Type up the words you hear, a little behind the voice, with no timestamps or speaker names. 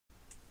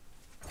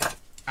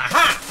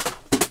Aha!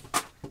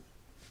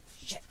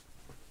 Shit.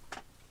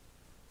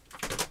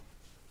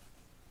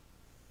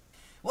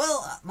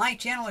 Well, my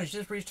channel has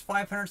just reached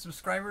 500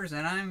 subscribers,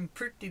 and I'm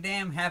pretty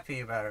damn happy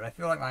about it. I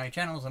feel like my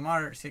channel is a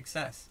moderate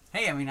success.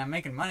 Hey, I mean, I'm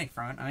making money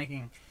from it. I'm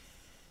making,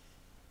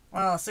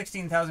 well,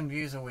 16,000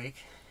 views a week,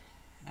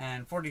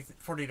 and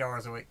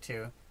 $40 a week,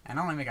 too. And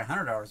I only make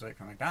 $100 a week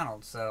from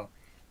McDonald's, so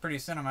pretty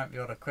soon I might be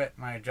able to quit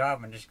my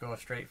job and just go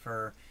straight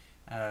for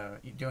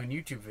doing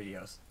YouTube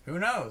videos. Who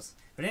knows?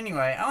 But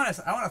anyway, I want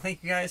to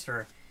thank you guys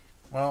for,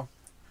 well,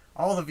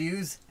 all the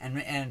views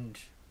and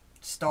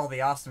just all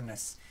the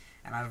awesomeness.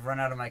 And I've run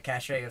out of my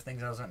cachet of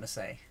things I was wanting to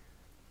say.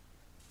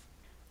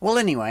 Well,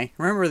 anyway,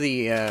 remember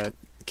the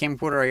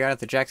camcorder I got at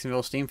the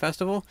Jacksonville Steam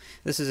Festival?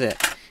 This is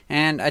it.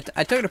 And I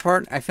took it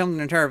apart. I filmed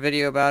an entire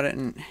video about it,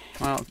 and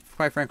well,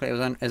 quite frankly, it was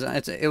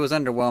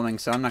underwhelming.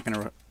 So I'm not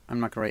gonna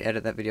really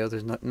edit that video.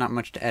 There's not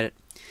much to edit.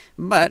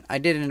 But I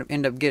did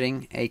end up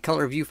getting a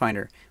color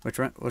viewfinder, which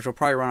will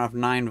probably run off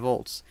 9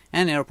 volts,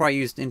 and it'll probably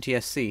use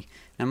NTSC.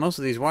 Now most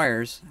of these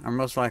wires are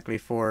most likely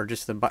for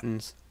just the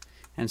buttons,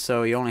 and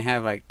so you only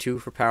have like 2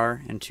 for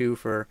power and 2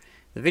 for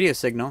the video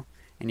signal,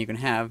 and you can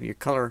have your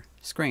color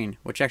screen,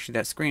 which actually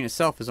that screen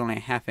itself is only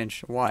a 1/2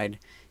 inch wide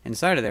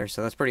inside of there,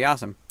 so that's pretty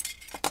awesome.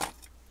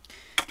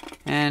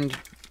 And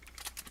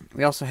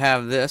we also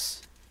have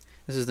this.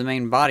 This is the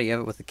main body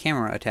of it with the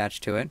camera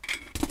attached to it.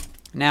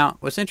 Now,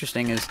 what's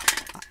interesting is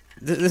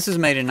this is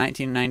made in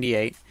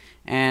 1998,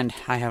 and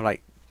I have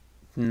like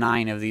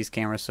 9 of these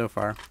cameras so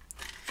far.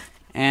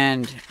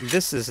 And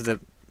this is the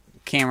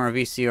camera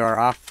VCR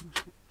off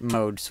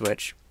mode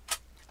switch.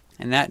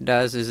 And that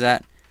does is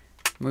that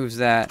moves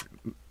that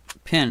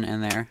pin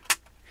in there,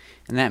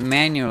 and that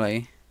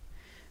manually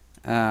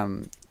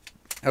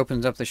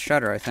opens up the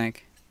shutter, I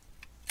think.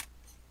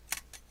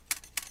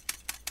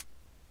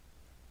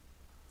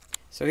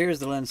 So here's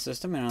the lens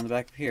system, and on the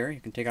back of here you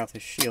can take off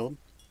this shield.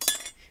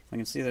 We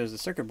can see there's a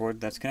circuit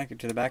board that's connected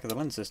to the back of the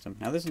lens system.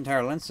 Now this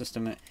entire lens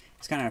system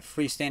is kind of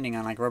freestanding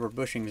on like rubber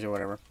bushings or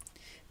whatever.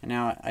 And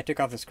now I took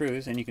off the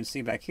screws, and you can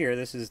see back here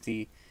this is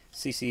the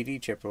CCD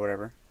chip or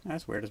whatever.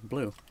 That's weird, it's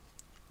blue.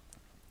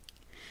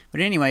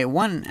 But anyway,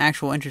 one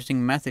actual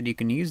interesting method you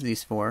can use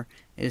these for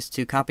is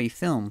to copy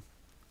film.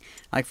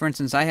 Like for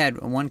instance, I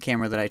had one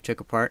camera that I took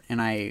apart,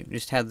 and I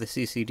just had the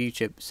CCD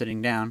chip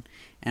sitting down,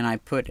 and I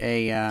put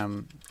a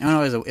oh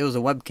no, it was a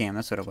webcam,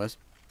 that's what it was.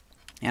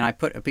 And I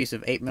put a piece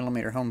of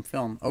 8mm home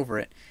film over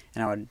it,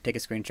 and I would take a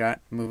screenshot,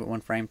 move it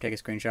 1 frame, take a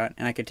screenshot,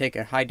 and I could take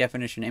a high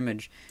definition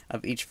image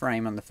of each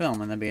frame on the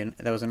film, and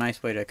that was a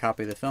nice way to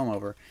copy the film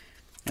over.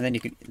 And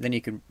then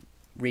you could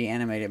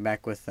reanimate it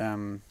back with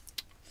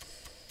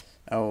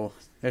oh,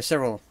 there's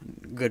several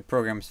good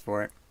programs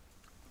for it,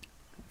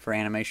 for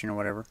animation or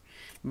whatever.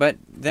 But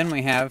then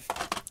we have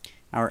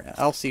our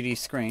LCD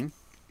screen,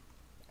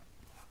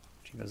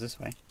 which goes this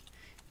way.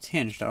 It's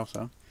hinged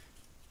also.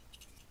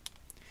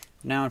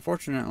 Now,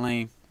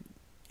 unfortunately,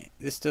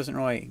 this doesn't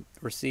really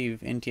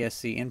receive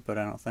NTSC input,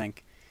 I don't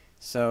think.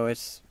 So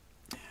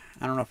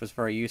I don't know if it's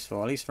very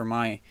useful, at least for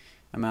my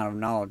amount of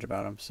knowledge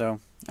about them. So,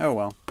 oh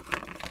well.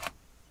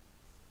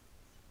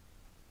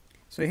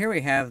 So here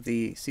we have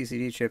the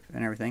CCD chip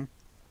and everything,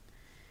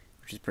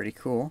 which is pretty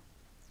cool.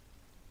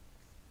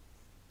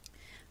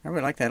 I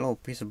really like that little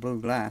piece of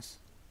blue glass.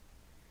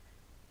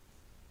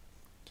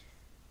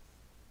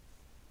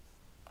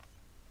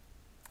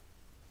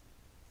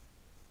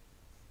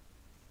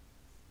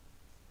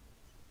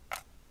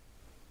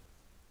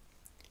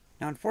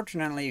 Now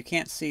unfortunately you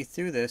can't see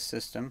through this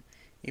system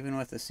even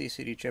with the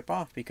CCD chip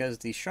off because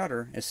the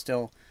shutter is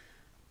still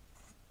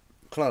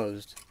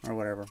closed or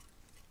whatever.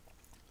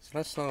 So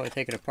let's slowly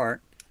take it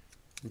apart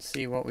and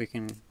see what we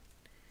can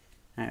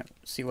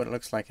see what it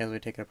looks like as we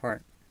take it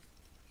apart.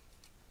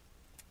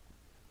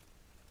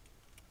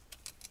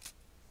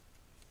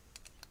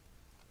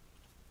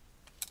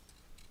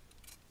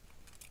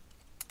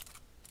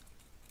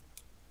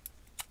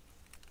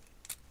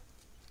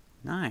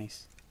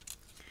 Nice.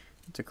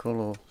 It's a cool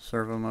little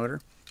servo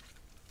motor.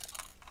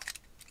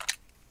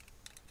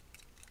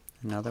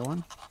 Another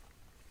one.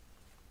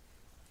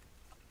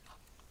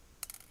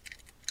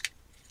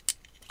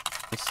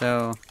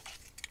 So,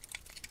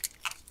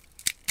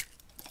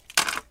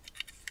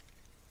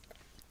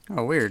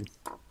 oh, weird.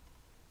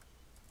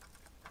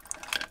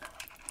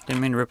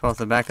 Didn't mean to rip off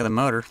the back of the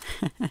motor.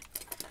 Well,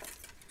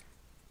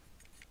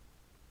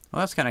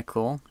 that's kind of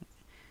cool.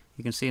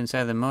 You can see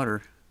inside the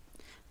motor.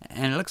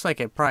 And it looks like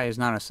it probably is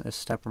not a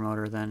stepper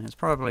motor then. It's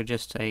probably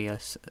just a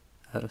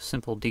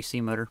simple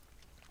DC motor.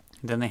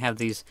 Then they have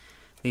these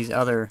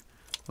other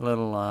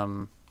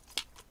little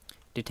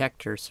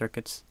detector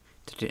circuits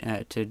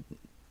to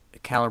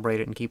calibrate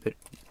it and keep it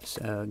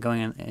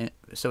going in,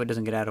 so it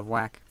doesn't get out of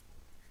whack.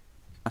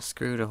 A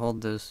screw to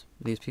hold these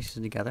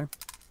pieces together.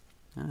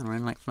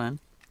 Run like Flynn.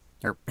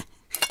 Or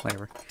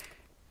whatever.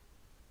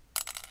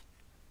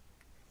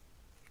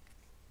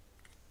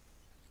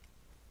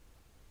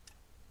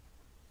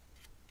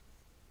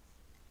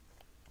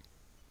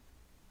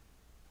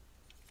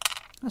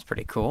 That's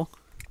pretty cool.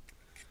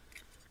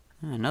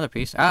 Another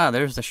piece. Ah,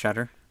 there's the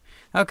shutter.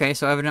 Okay,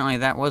 so evidently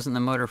that wasn't the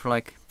motor for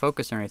like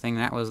focus or anything.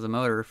 That was the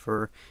motor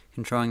for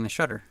controlling the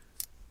shutter.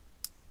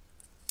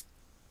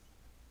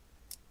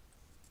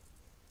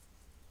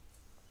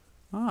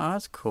 Oh,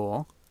 that's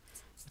cool.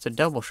 It's a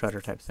double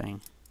shutter type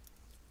thing.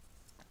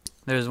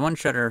 There's one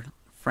shutter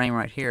frame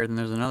right here, then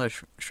there's another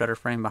shutter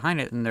frame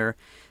behind it, and they're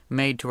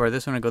made to where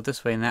this one will go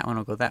this way and that one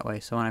will go that way.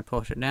 So when I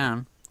push it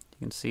down,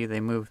 you can see they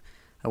move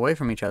away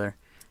from each other.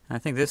 And I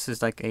think this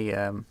is like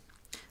a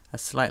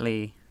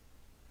slightly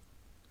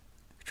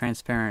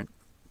transparent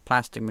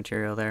plastic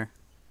material there.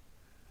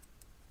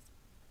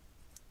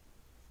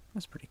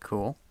 That's pretty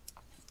cool.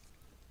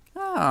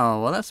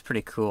 Oh, well, that's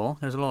pretty cool.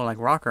 There's a little like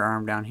rocker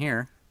arm down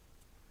here.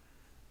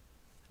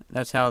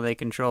 That's how they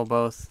control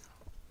both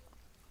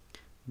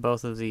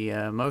of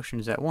the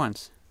motions at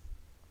once.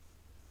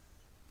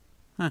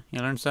 Huh, you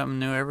learn something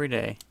new every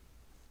day.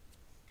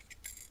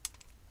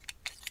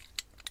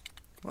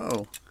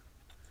 Whoa.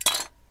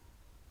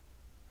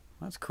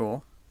 That's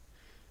cool.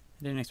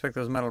 I didn't expect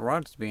those metal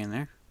rods to be in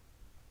there.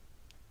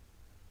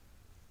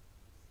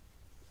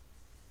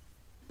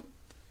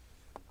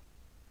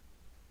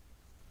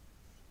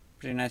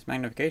 Pretty nice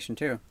magnification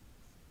too.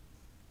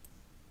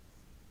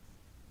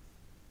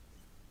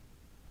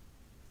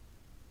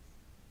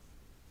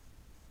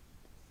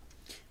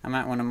 I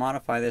might want to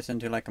modify this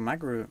into like a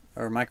micro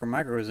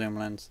zoom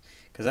lens,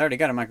 because I already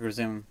got a micro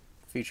zoom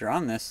feature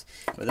on this,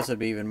 but this would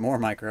be even more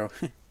micro.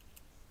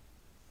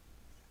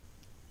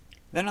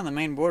 Then on the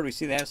main board we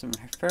see they have some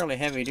fairly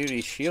heavy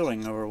duty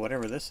shielding over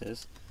whatever this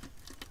is.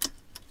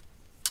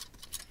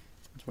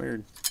 It's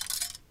weird.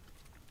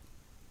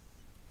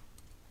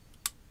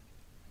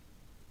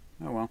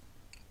 Oh well.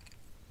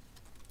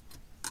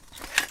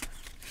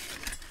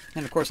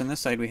 And of course on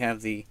this side we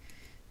have the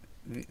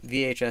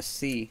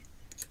VHS-C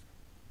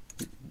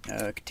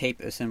tape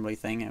assembly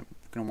thing. I'm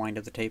going to wind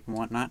up the tape and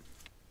whatnot.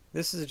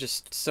 This is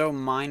just so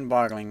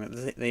mind-boggling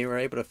that they were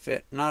able to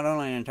fit not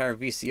only an entire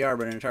VCR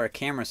but an entire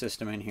camera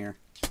system in here.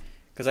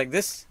 Because like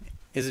this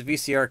is a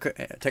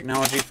VCR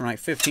technology from like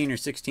 15 or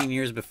 16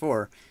 years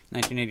before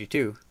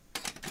 1982.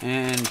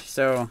 And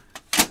so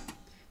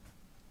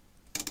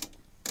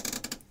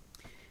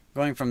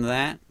going from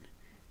that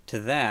to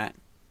that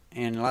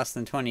in less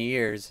than 20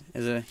 years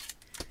is a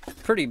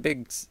pretty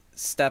big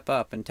step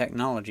up in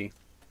technology.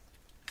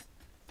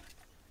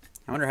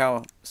 I wonder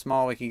how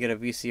small we could get a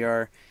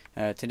VCR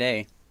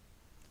today.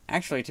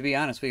 Actually, to be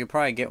honest, we could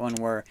probably get one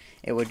where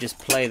it would just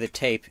play the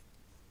tape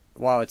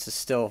while it's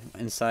still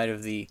inside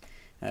of the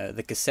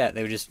cassette.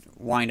 They would just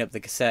wind up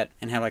the cassette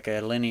and have like a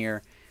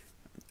linear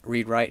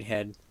read-write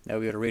head that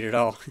would be able to read it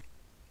all.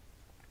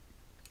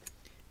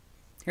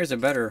 Here's a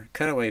better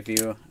cutaway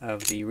view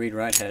of the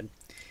read-write head.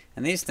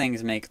 And these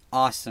things make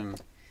awesome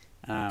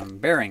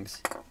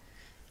bearings.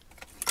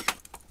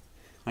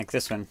 Like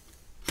this one.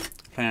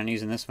 I plan on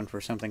using this one for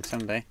something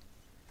someday.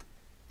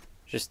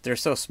 Just, they're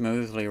so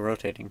smoothly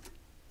rotating.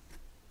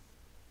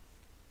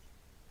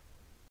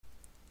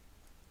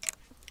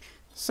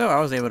 So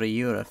I was able to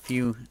use a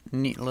few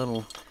neat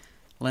little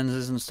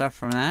lenses and stuff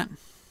from that.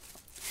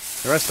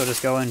 The rest will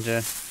just go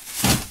into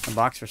a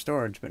box for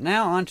storage. But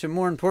now on to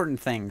more important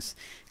things.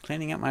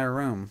 Cleaning up my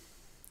room.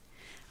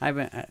 I've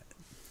been...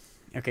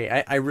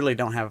 okay, I really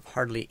don't have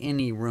hardly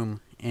any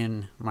room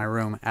in my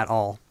room at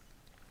all.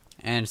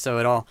 And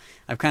so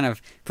I've kind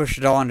of pushed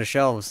it all onto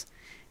shelves.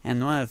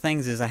 And one of the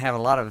things is I have a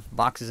lot of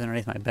boxes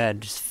underneath my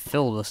bed just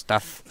filled with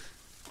stuff.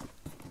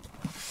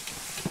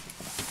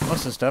 Most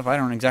of the stuff I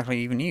don't exactly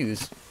even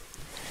use.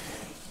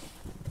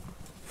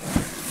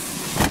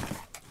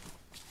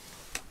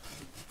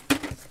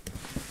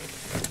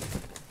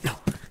 No.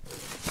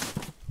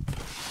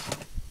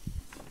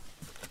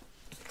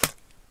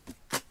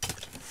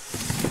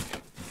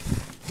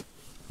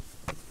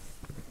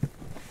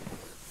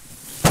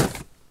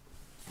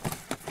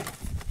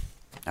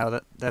 Oh,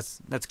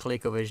 that's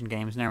ColecoVision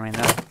games. Never mind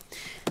that.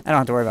 I don't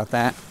have to worry about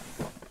that.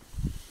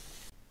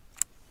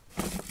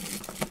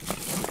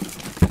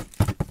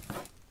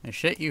 The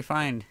shit you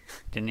find.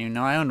 Didn't even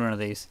know I owned one of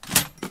these.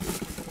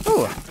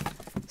 Ooh,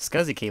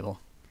 SCSI cable.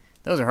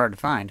 Those are hard to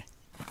find.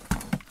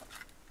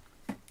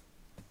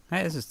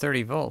 Hey, this is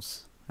 30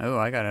 volts. Oh,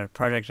 I got a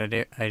project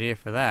idea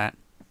for that.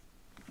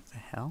 What the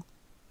hell?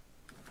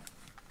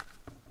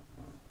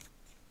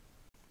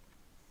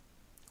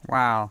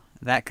 Wow,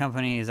 that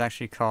company is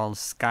actually called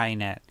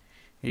Skynet.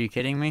 Are you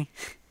kidding me?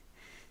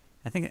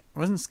 I think it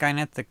wasn't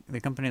Skynet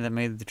the company that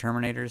made the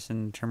Terminators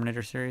in the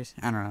Terminator series?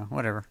 I don't know,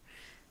 whatever.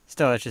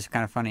 Still, it's just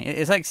kind of funny.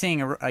 It's like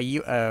seeing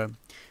a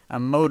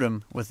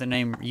modem with the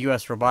name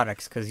US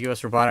Robotics, because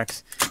US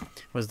Robotics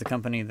was the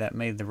company that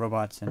made the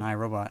robots in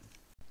iRobot.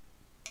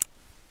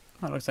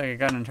 Well, it looks like I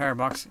got an entire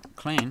box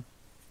clean.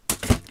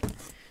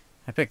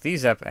 I picked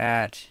these up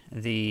at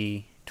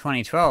the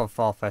 2012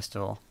 Fall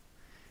Festival.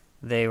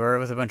 They were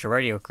with a bunch of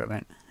radio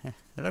equipment.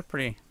 They look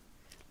pretty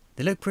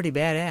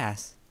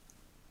badass.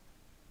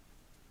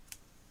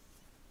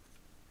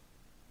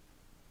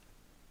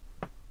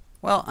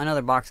 Well,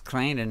 another box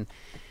cleaned, and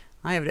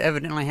I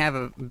evidently have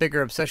a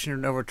bigger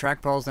obsession over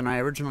trackballs than I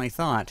originally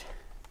thought.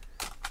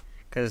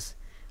 Because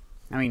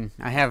I mean,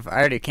 I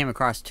already came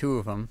across 2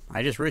 of them.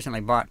 I just recently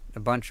bought a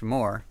bunch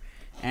more,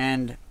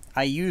 and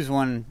I use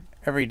one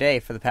every day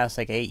for the past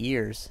like 8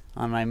 years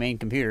on my main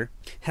computer.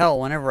 Hell,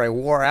 whenever I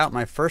wore out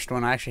my first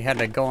one, I actually had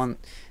to go on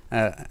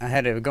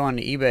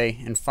onto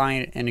eBay and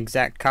find an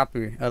exact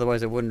copy,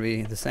 otherwise it wouldn't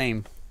be the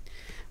same.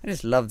 I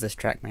just love this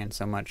TrackMan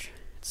so much.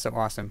 It's so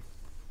awesome.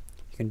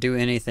 You can do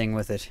anything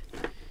with it.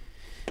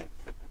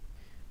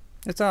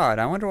 It's odd.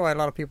 I wonder why a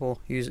lot of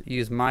people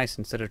use mice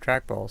instead of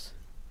trackballs.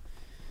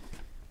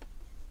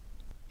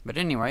 But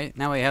anyway,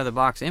 now we have the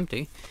box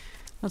empty.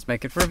 Let's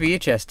make it for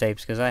VHS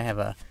tapes, because I have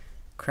a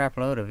crap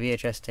load of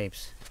VHS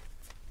tapes.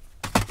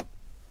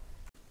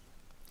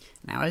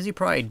 Now, as you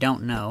probably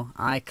don't know,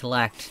 I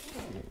collect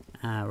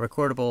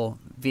recordable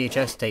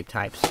VHS tape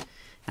types.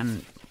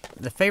 And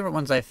the favorite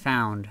ones I've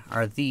found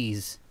are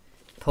these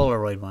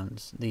Polaroid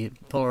ones. The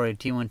Polaroid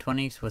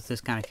T120s with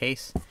this kind of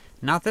case.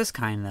 Not this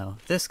kind, though.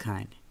 This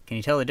kind. Can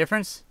you tell the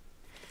difference?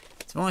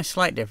 It's only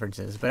slight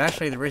differences, but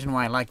actually the reason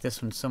why I like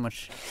this one so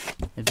much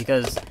is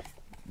because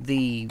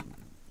the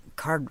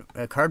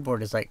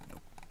cardboard is like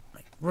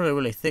really,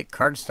 really thick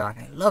cardstock.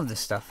 I love this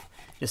stuff.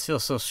 It just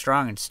feels so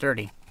strong and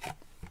sturdy.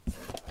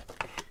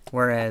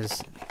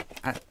 Whereas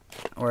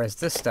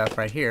this stuff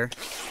right here,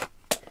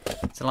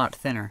 it's a lot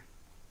thinner.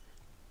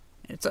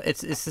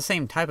 It's the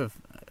same type of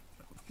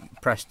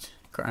pressed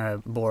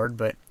board,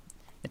 but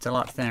it's a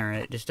lot thinner.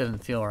 It just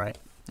doesn't feel right.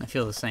 I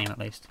feel the same, at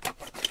least.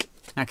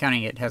 Not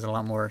counting it has a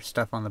lot more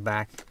stuff on the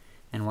back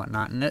and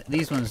whatnot. And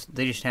these ones,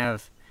 they're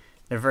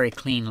very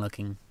clean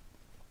looking.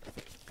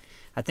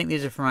 I think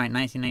these are from like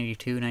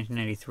 1992,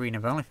 1993, and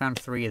I've only found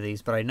 3 of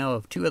these, but I know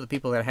of 2 other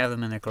people that have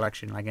them in their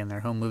collection, like in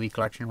their home movie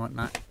collection and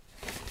whatnot.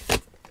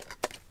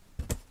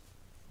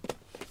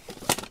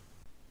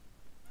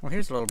 Well,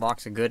 here's a little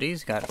box of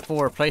goodies. Got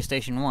 4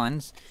 PlayStation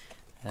 1s,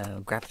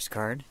 graphics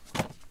card,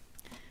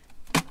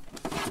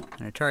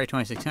 an Atari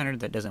 2600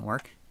 that doesn't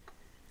work,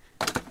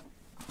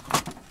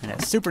 and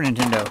a Super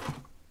Nintendo.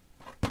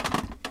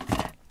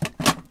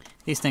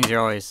 These things are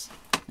always,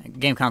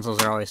 game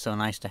consoles are always so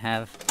nice to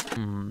have.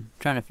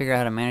 Trying to figure out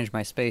how to manage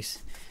my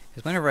space,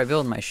 because whenever I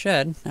build my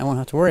shed, I won't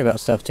have to worry about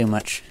stuff too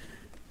much.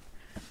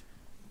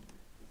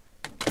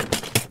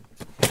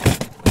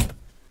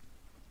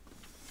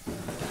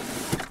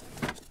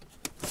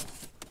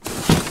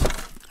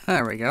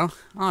 There we go.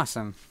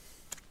 Awesome.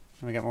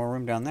 We got more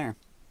room down there.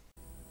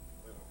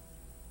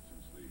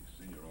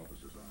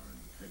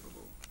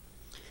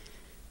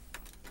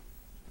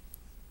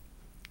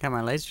 Got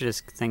my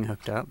Laserdisc thing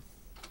hooked up.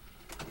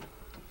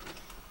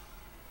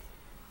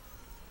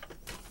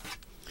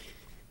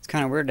 It's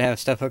kind of weird to have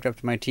stuff hooked up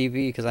to my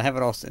TV because I have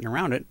it all sitting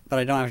around it, but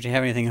I don't actually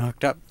have anything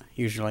hooked up,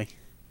 usually.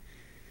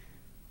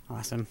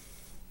 Awesome.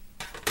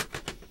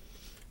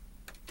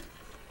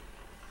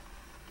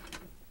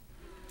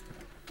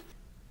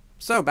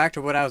 So, back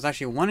to what I was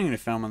actually wanting to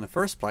film in the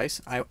first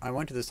place. I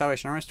went to the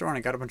Salvation Army store and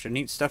I got a bunch of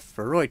neat stuff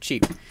for really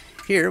cheap.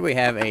 Here we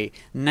have a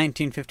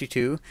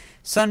 1952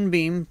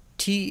 Sunbeam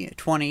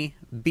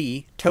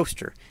T20B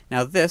toaster.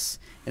 Now this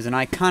is an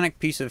iconic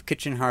piece of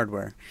kitchen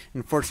hardware.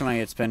 Unfortunately,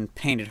 it's been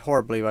painted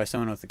horribly by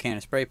someone with a can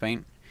of spray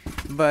paint.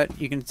 But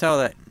you can tell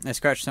that I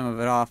scratched some of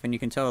it off, and you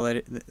can tell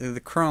that the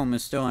chrome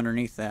is still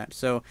underneath that.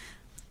 So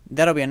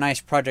that'll be a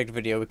nice project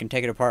video. We can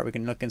take it apart, we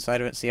can look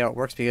inside of it, see how it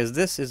works, because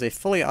this is a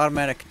fully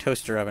automatic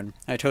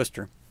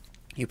toaster.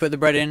 You put the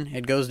bread in,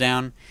 it goes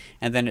down,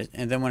 and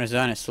then when it's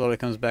done, it slowly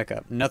comes back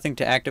up. Nothing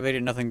to activate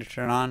it, nothing to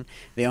turn on.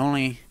 The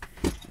only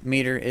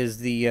meter is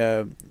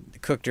the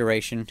cook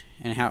duration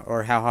and how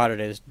hot it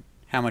is,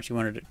 how much you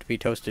wanted it to be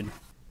toasted.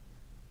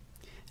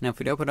 Now, if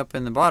we open up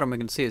in the bottom, we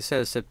can see it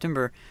says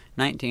September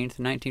 19th,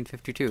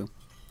 1952.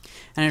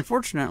 And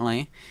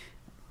unfortunately,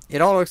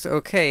 it all looks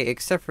okay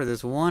except for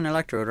this one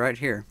electrode right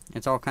here.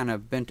 It's all kind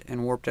of bent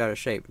and warped out of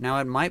shape. Now,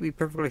 it might be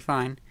perfectly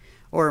fine,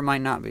 or it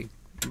might not be.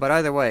 But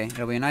either way,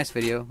 it'll be a nice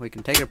video. We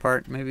can take it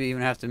apart, maybe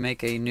even have to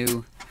make a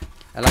new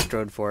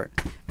electrode for it.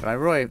 But I'm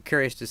really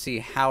curious to see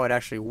how it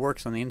actually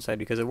works on the inside,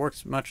 because it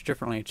works much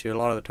differently to a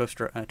lot of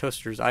the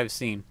toasters I've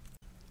seen.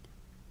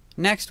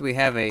 Next, we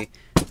have a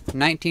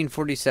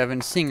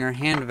 1947 Singer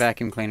hand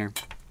vacuum cleaner.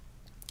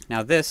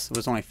 Now this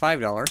was only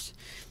 $5.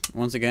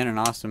 Once again, an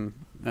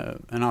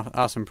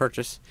awesome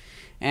purchase.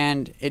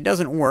 And it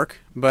doesn't work,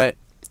 but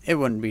it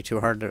wouldn't be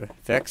too hard to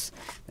fix.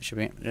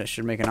 That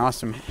should make an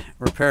awesome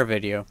repair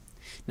video.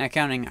 Not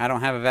counting, I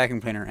don't have a vacuum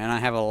cleaner, and I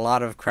have a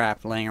lot of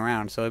crap laying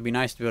around, so it'd be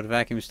nice to be able to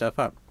vacuum stuff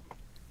up.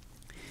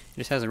 It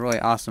just has a really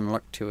awesome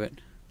look to it.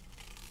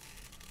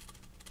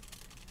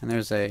 And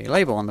there's a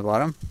label on the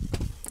bottom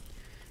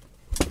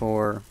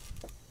for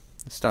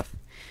the stuff.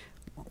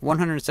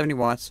 170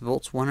 watts,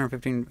 volts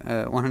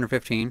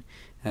 115,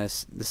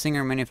 the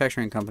Singer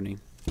Manufacturing Company,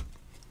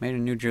 made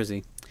in New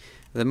Jersey.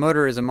 The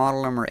motor is a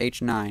model number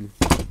H9.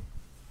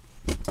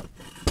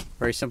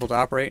 Very simple to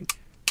operate.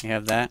 You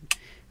have that,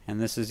 and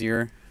this is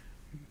your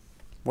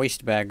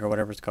waste bag, or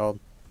whatever it's called.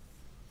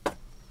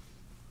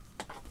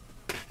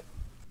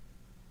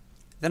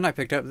 Then I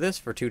picked up this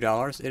for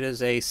 $2. It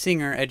is a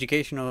Singer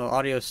Educational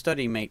Audio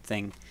Study Mate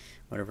thing,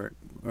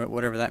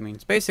 whatever that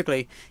means.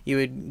 Basically,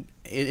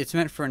 it's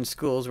meant for in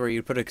schools where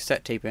you put a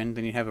cassette tape in,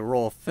 then you have a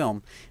roll of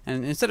film,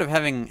 and instead of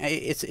having,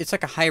 it's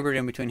like a hybrid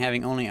in between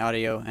having only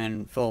audio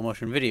and full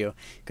motion video,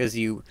 because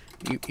you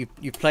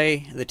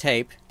play the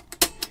tape,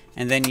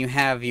 and then you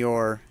have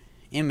your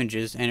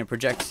images, and it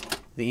projects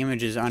the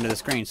images onto the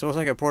screen. So it's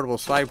like a portable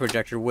slide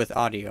projector with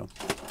audio.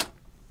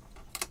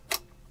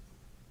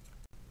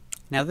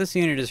 Now this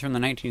unit is from the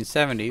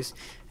 1970s,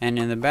 and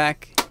in the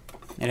back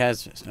it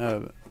has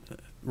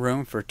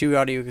room for 2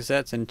 audio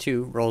cassettes and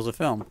 2 rolls of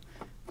film.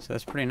 So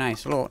that's pretty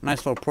nice.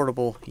 Nice little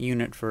portable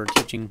unit for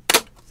teaching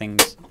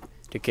things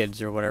to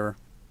kids or whatever.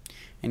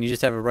 And you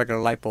just have a regular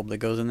light bulb that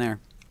goes in there.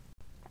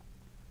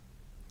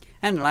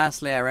 And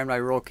lastly, I ran by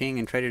Rural King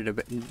and traded a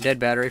dead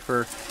battery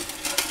for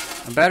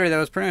a battery that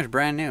was pretty much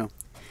brand new.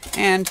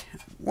 And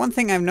one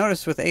thing I've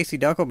noticed with AC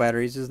Delco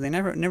batteries is they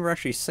never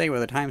actually say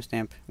with a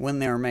timestamp when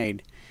they were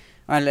made.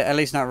 At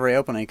least not very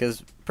openly,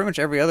 because pretty much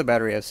every other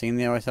battery I've seen,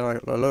 they always have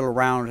like a little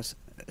round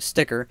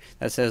sticker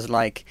that says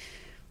like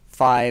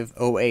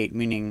 508,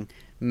 meaning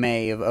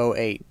May of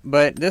 08.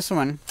 But this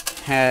one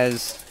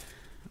has,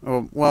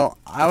 well,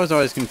 I was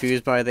always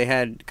confused by they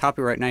had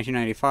copyright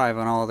 1995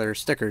 on all their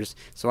stickers,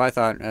 so I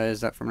thought,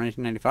 is that from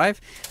 1995?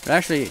 But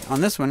actually,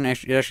 on this one,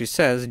 it actually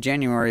says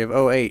January of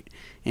 08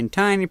 in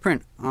tiny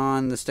print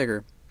on the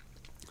sticker.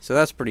 So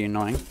that's pretty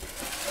annoying.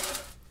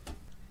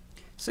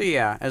 So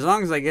yeah, as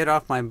long as I get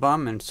off my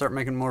bum and start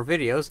making more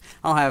videos,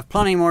 I'll have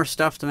plenty more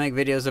stuff to make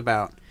videos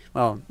about.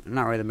 Well,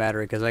 not really the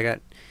battery, because I got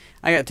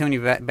too many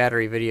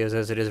battery videos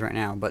as it is right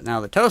now. But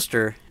now the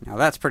toaster, now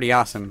that's pretty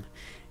awesome.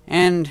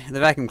 And the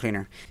vacuum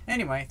cleaner.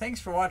 Anyway,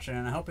 thanks for watching,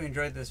 and I hope you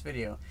enjoyed this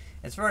video.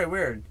 It's very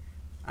weird.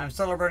 I'm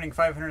celebrating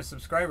 500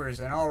 subscribers,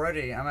 and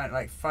already I'm at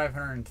like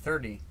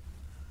 530.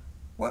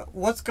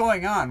 What's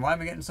going on? Why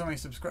am I getting so many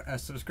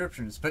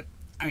subscriptions? But,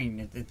 I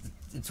mean,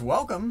 it's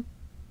welcome.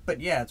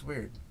 But yeah, it's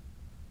weird.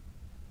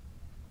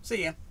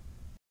 See ya.